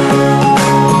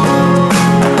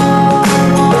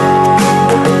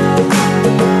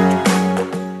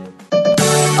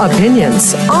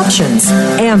 Opinions, options,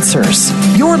 answers.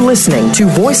 You're listening to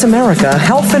Voice America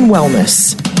Health and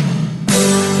Wellness.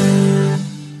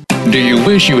 Do you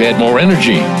wish you had more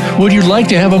energy? Would you like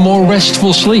to have a more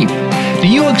restful sleep? Do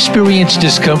you experience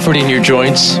discomfort in your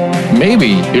joints?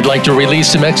 Maybe you'd like to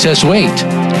release some excess weight.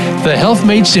 The Health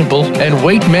Made Simple and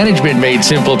Weight Management Made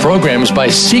Simple programs by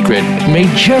Secret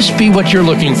may just be what you're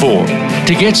looking for.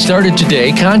 To get started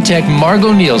today, contact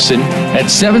Margo Nielsen at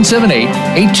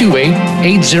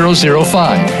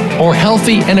 778-828-8005 or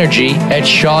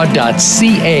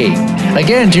healthyenergy@shaw.ca.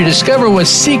 Again, to discover what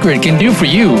Secret can do for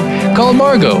you, call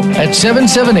Margo at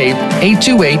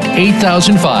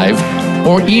 778-828-8005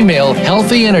 or email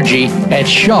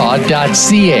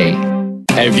healthyenergy@shaw.ca.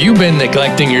 Have you been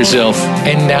neglecting yourself,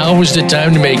 and now is the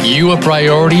time to make you a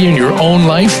priority in your own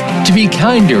life? To be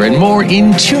kinder and more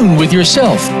in tune with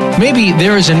yourself. Maybe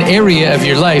there is an area of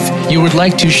your life you would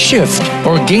like to shift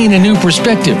or gain a new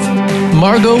perspective.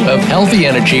 Margo of Healthy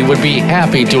Energy would be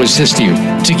happy to assist you.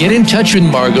 To get in touch with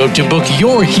Margo to book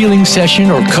your healing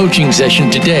session or coaching session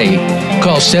today,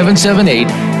 call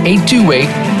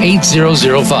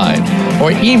 778-828-8005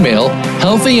 or email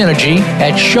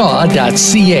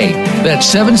healthyenergy@shaw.ca. That's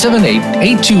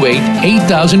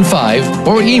 778-828-8005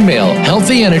 or email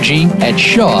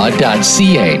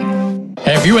healthyenergy@shaw.ca.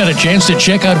 Have you had a chance to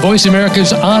check out Voice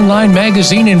America's online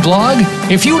magazine and blog?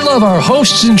 If you love our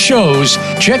hosts and shows,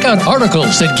 check out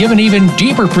articles that give an even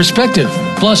deeper perspective,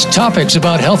 plus topics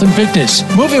about health and fitness,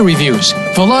 movie reviews,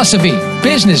 philosophy,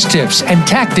 business tips and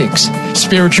tactics,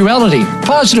 spirituality,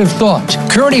 positive thought,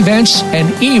 current events,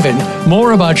 and even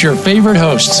more about your favorite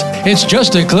hosts. It's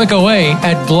just a click away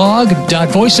at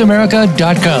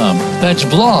blog.voiceamerica.com. That's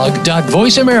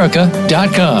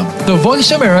blog.voiceamerica.com. The Voice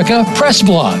America Press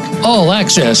Blog. All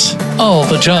access, all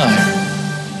the time.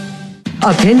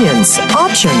 Opinions,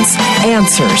 options,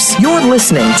 answers. You're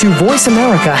listening to Voice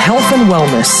America Health and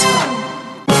Wellness.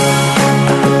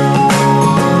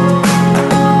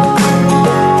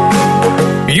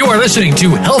 You are listening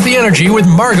to Healthy Energy with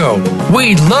Margo.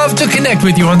 We'd love to connect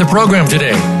with you on the program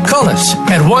today. Call us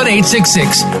at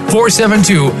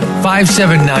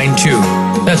 1-866-472-5792.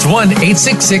 That's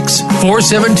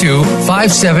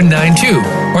 1-866-472-5792.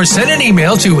 Or send an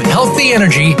email to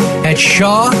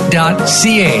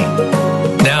healthyenergy@shaw.ca.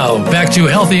 Now, back to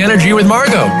Healthy Energy with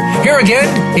Margo. Here again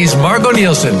is Margo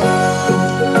Nielsen.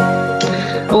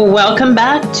 Welcome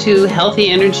back to Healthy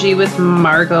Energy with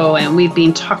Margo, and we've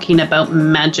been talking about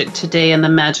magic today and the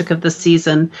magic of the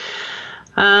season.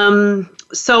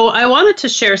 So I wanted to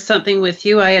share something with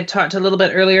you. I had talked a little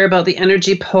bit earlier about the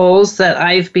energy polls that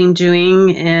I've been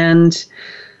doing and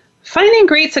finding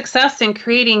great success in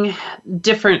creating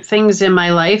different things in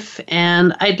my life.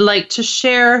 And I'd like to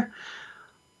share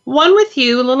one with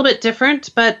you, a little bit different,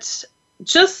 but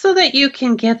just so that you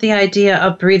can get the idea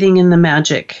of breathing in the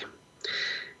magic.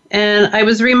 And I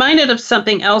was reminded of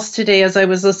something else today as I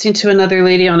was listening to another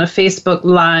lady on a Facebook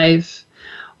Live.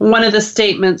 One of the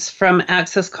statements from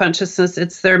Access Consciousness,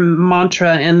 it's their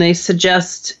mantra, and they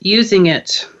suggest using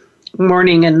it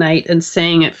morning and night and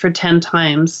saying it for 10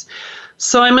 times.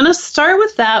 So I'm going to start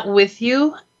with that with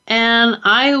you, and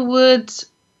I would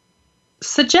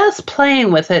suggest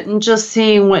playing with it and just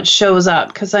seeing what shows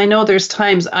up, because I know there's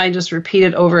times I just repeat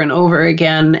it over and over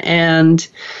again, and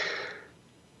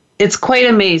it's quite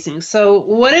amazing. So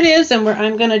what it is, and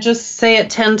I'm going to just say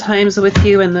it 10 times with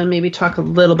you and then maybe talk a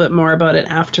little bit more about it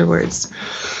afterwards.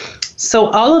 So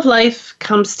all of life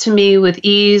comes to me with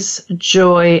ease,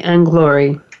 joy, and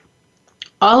glory.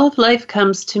 All of life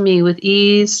comes to me with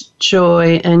ease,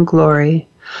 joy, and glory.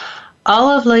 All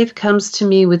of life comes to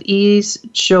me with ease,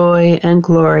 joy, and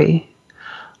glory.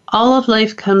 All of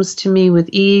life comes to me with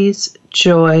ease,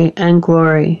 joy, and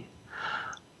glory.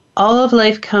 All of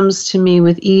life comes to me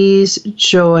with ease,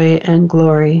 joy, and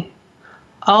glory.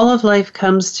 All of life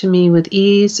comes to me with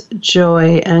ease,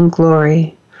 joy, and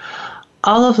glory.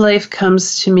 All of life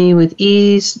comes to me with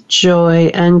ease,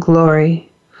 joy, and glory.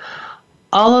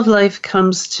 All of life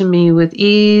comes to me with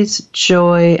ease,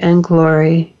 joy, and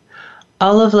glory.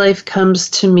 All of life comes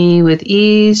to me with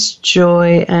ease,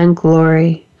 joy, and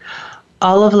glory.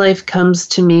 All of life comes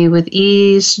to me with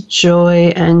ease,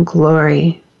 joy, and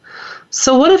glory.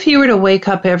 So what if you were to wake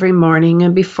up every morning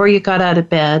and before you got out of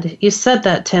bed, you said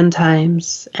that 10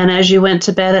 times, and as you went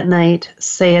to bed at night,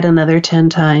 say it another 10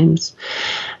 times,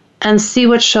 and see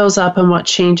what shows up and what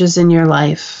changes in your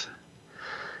life.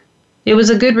 It was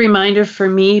a good reminder for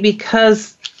me,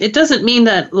 because it doesn't mean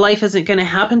that life isn't going to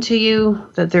happen to you,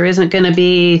 that there isn't going to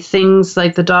be things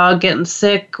like the dog getting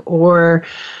sick or,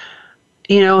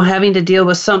 having to deal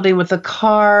with something with the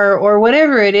car or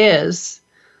whatever it is.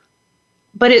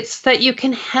 But it's that you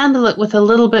can handle it with a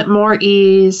little bit more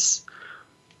ease,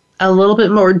 a little bit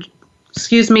more,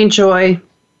 joy,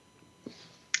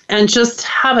 and just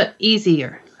have it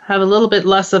easier, have a little bit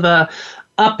less of a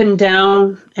up and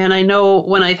down. And I know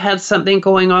when I've had something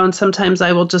going on, sometimes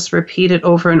I will just repeat it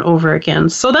over and over again.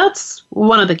 So that's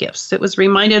one of the gifts. It was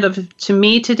reminded of to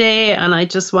me today, and I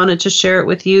just wanted to share it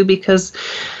with you because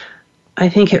I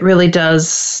think it really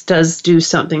does do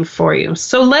something for you.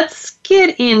 So let's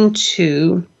get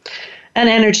into an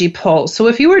energy pull. So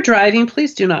if you are driving,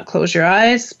 please do not close your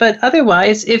eyes. But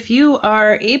otherwise, if you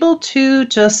are able to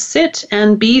just sit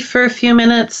and be for a few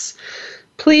minutes,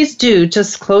 please do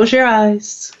just close your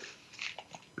eyes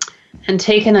and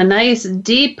take in a nice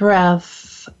deep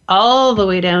breath all the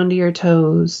way down to your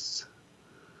toes.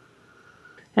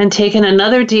 And take in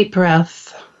another deep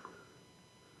breath,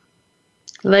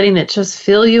 letting it just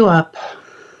fill you up.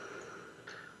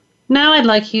 Now I'd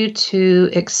like you to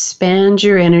expand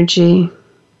your energy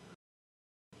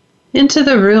into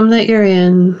the room that you're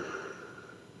in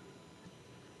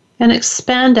and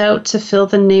expand out to fill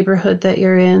the neighborhood that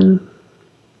you're in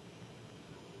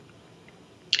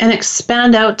and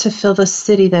expand out to fill the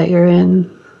city that you're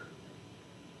in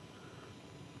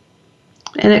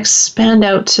and expand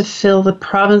out to fill the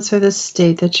province or the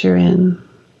state that you're in.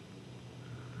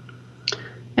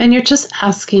 And you're just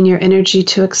asking your energy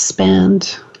to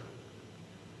expand.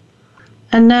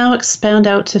 And now expand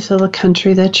out to fill the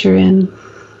country that you're in.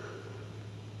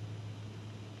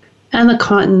 And the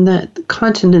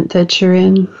continent that you're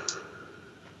in.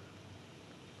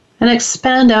 And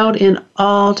expand out in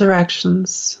all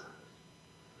directions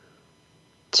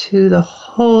to the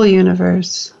whole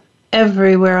universe,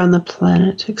 everywhere on the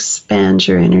planet. Expand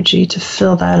your energy to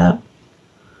fill that up.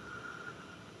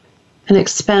 And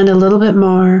expand a little bit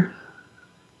more.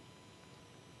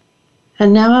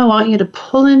 And now I want you to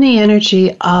pull in the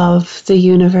energy of the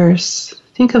universe.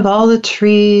 Think of all the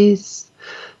trees,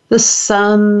 the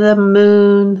sun, the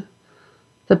moon,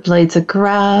 the blades of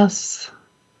grass,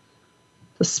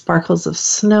 the sparkles of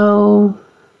snow.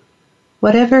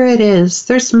 Whatever it is,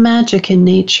 there's magic in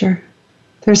nature.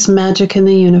 There's magic in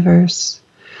the universe.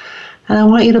 And I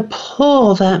want you to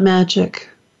pull that magic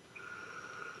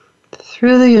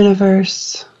through the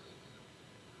universe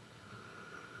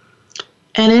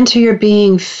and into your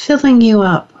being, filling you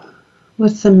up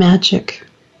with the magic.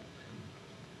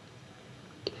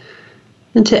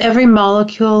 Into every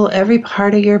molecule, every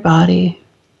part of your body.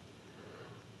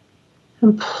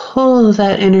 And pull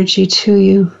that energy to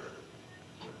you.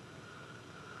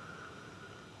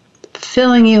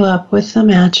 Filling you up with the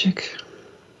magic.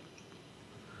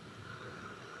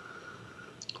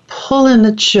 Pull in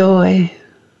the joy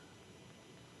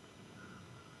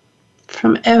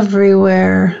from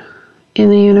everywhere in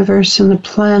the universe and the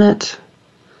planet.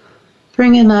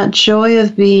 Bring in that joy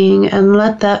of being and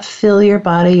let that fill your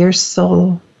body, your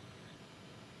soul.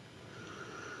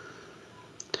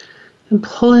 And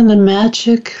pull in the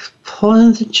magic, pull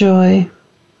in the joy.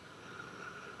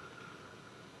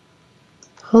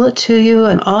 Pull it to you,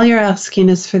 and all you're asking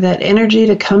is for that energy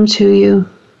to come to you.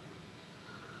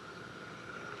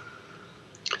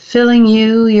 Filling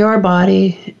you, your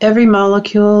body, every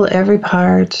molecule, every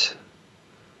part.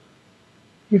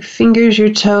 Your fingers,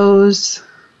 your toes,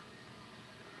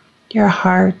 your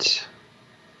heart.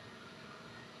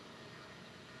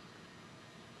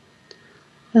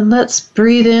 And let's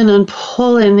breathe in and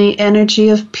pull in the energy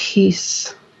of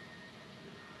peace.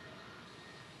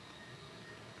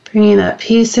 Bringing that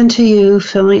peace into you,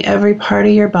 filling every part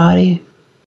of your body.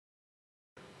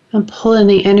 And pull in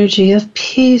the energy of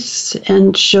peace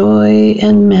and joy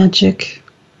and magic.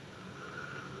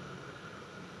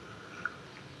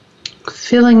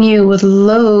 Filling you with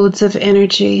loads of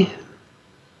energy.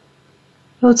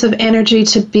 Loads of energy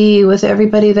to be with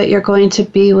everybody that you're going to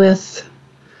be with.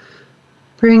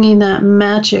 Bringing that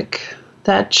magic,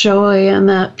 that joy, and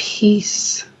that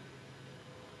peace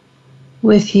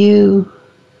with you.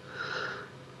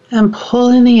 And pull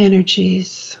in the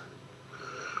energies.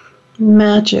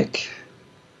 Magic,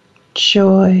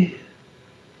 joy,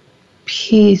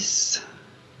 peace,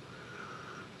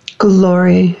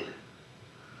 glory.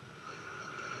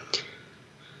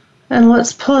 And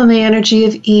let's pull in the energy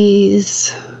of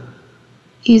ease.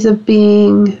 Ease of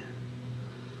being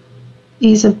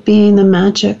the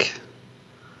magic.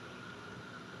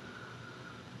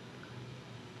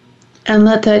 And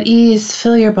let that ease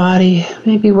fill your body.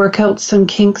 Maybe work out some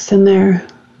kinks in there.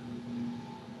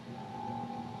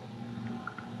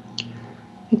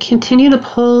 And continue to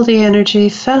pull the energy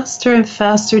faster and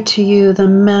faster to you, the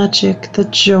magic, the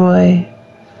joy,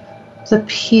 the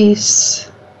peace,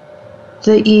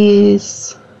 the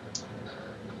ease.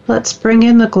 Let's bring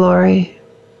in the glory.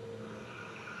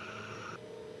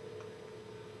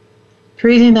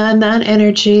 Breathing in that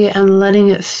energy and letting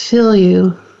it fill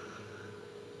you.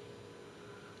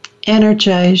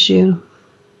 energize you.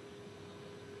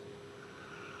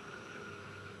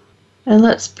 And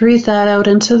let's breathe that out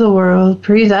into the world.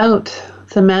 Breathe out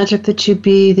the magic that you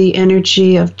be, the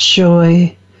energy of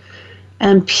joy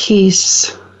and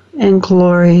peace and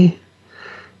glory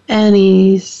and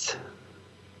ease.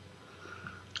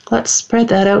 Let's spread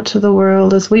that out to the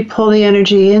world as we pull the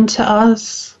energy into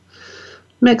us,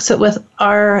 mix it with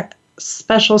our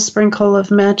special sprinkle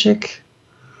of magic,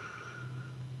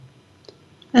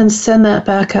 and send that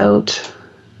back out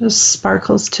as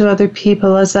sparkles to other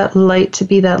people, as that light, to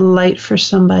be that light for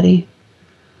somebody.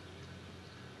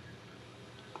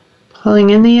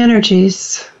 Pulling in the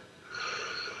energies,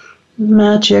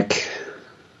 magic,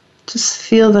 just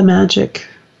feel the magic,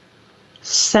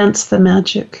 sense the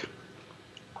magic,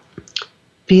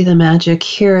 be the magic,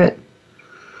 hear it.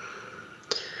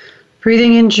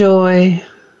 Breathing in joy,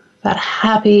 that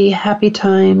happy, happy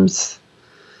times,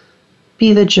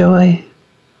 be the joy.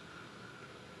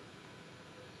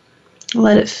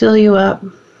 Let it fill you up.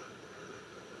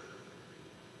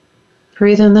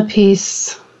 Breathe in the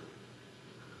peace.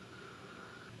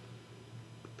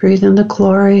 Breathe in the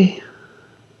glory.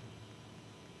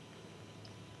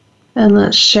 And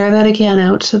let's share that again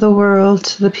out to the world,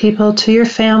 to the people, to your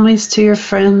families, to your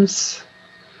friends,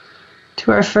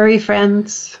 to our furry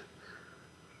friends.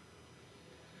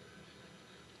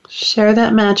 Share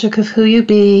that magic of who you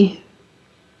be,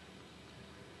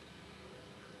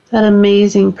 that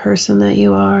amazing person that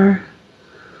you are,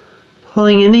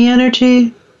 pulling in the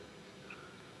energy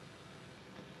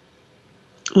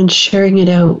and sharing it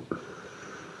out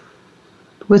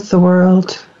with the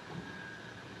world.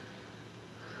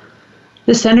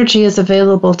 This energy is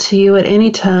available to you at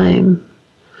any time.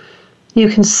 You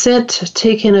can sit,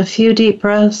 take in a few deep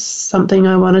breaths. Something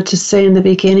I wanted to say in the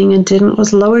beginning and didn't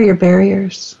was lower your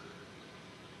barriers.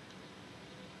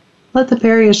 Let the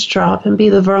barriers drop and be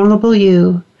the vulnerable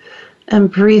you, and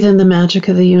breathe in the magic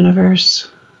of the universe.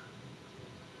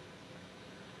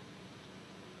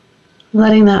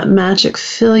 Letting that magic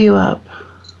fill you up,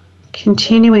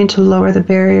 continuing to lower the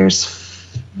barriers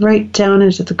right down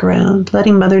into the ground,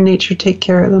 letting Mother Nature take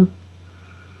care of them.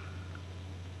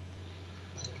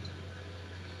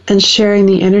 And sharing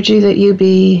the energy that you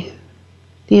be,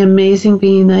 the amazing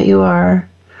being that you are,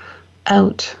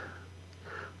 out.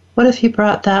 What if you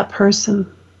brought that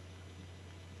person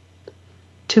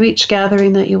to each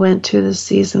gathering that you went to this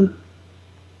season?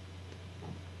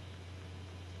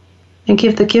 And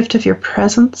give the gift of your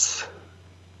presence.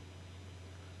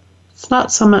 It's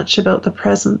not so much about the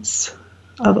presence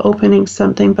of opening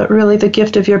something, but really the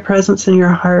gift of your presence in your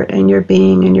heart and your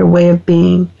being and your way of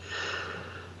being,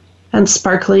 and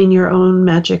sparkling your own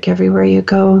magic everywhere you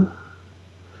go.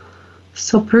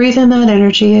 So breathe in that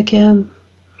energy again.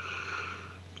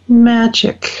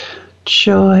 Magic,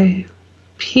 joy,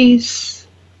 peace,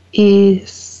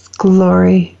 ease,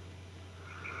 glory.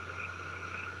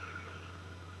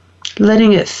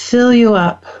 Letting it fill you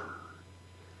up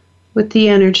with the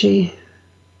energy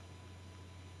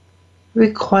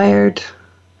required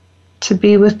to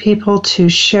be with people, to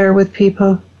share with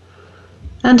people,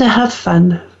 and to have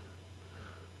fun.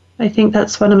 I think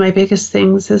that's one of my biggest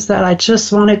things, is that I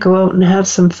just want to go out and have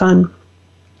some fun.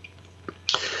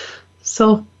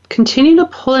 So continue to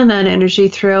pull in that energy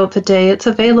throughout the day. It's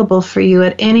available for you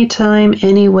at any time,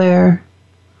 anywhere.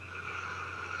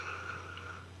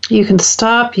 You can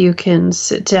stop, you can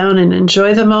sit down and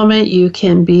enjoy the moment. You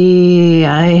can be,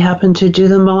 I happen to do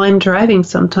them while I'm driving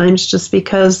sometimes, just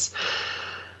because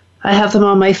I have them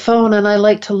on my phone and I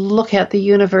like to look at the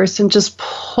universe and just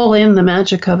pull in the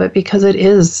magic of it, because it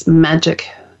is magic.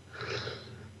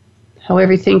 How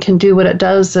everything can do what it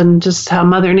does, and just how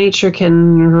Mother Nature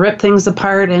can rip things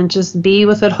apart and just be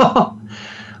with it all.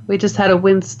 We just had a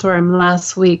windstorm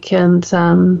last week, and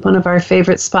one of our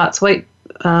favorite spots, White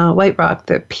Rock,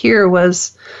 the pier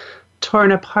was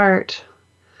torn apart.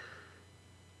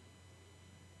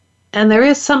 And there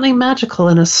is something magical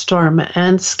in a storm,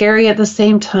 and scary at the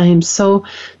same time. So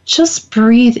just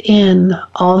breathe in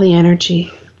all the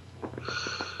energy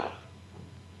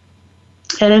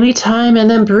at any time, and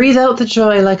then breathe out the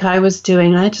joy like I was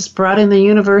doing. I just brought in the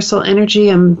universal energy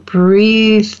and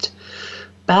breathed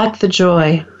back the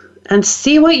joy, and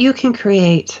see what you can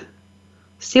create.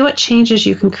 See what changes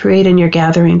you can create in your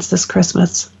gatherings this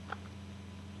Christmas.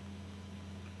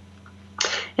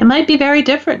 It might be very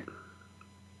different.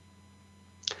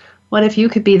 What if you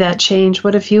could be that change?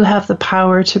 What if you have the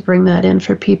power to bring that in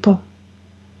for people?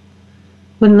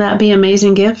 Wouldn't that be an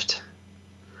amazing gift?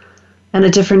 And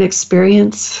a different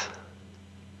experience?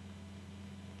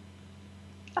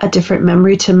 A different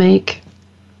memory to make?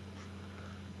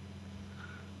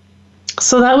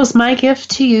 So that was my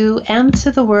gift to you and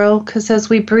to the world, because as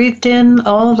we breathed in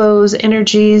all those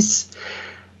energies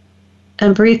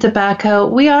and breathed it back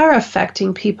out, we are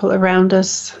affecting people around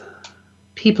us,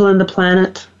 people on the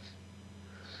planet.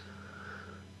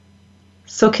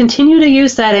 So continue to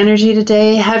use that energy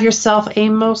today. Have yourself a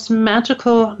most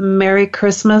magical Merry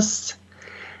Christmas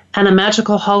and a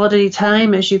magical holiday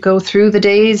time as you go through the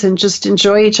days, and just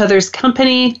enjoy each other's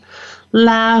company,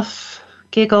 laugh,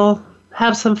 giggle,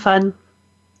 have some fun.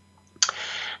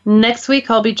 Next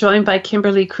week, I'll be joined by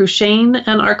Kimberly Crushane,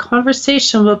 and our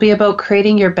conversation will be about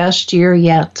creating your best year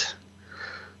yet.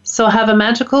 So have a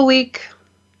magical week.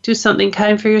 Do something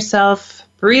kind for yourself.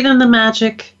 Breathe in the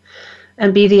magic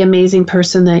and be the amazing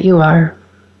person that you are.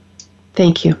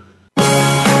 Thank you.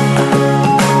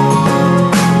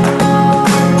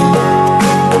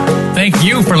 Thank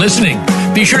you for listening.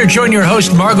 Be sure to join your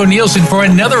host, Margo Nielsen, for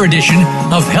another edition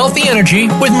of Healthy Energy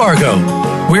with Margo.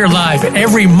 We're live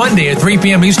every Monday at 3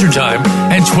 p.m. Eastern Time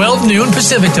and 12 noon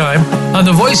Pacific Time on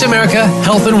the Voice America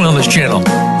Health and Wellness Channel.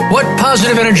 What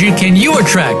positive energy can you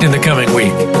attract in the coming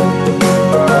week?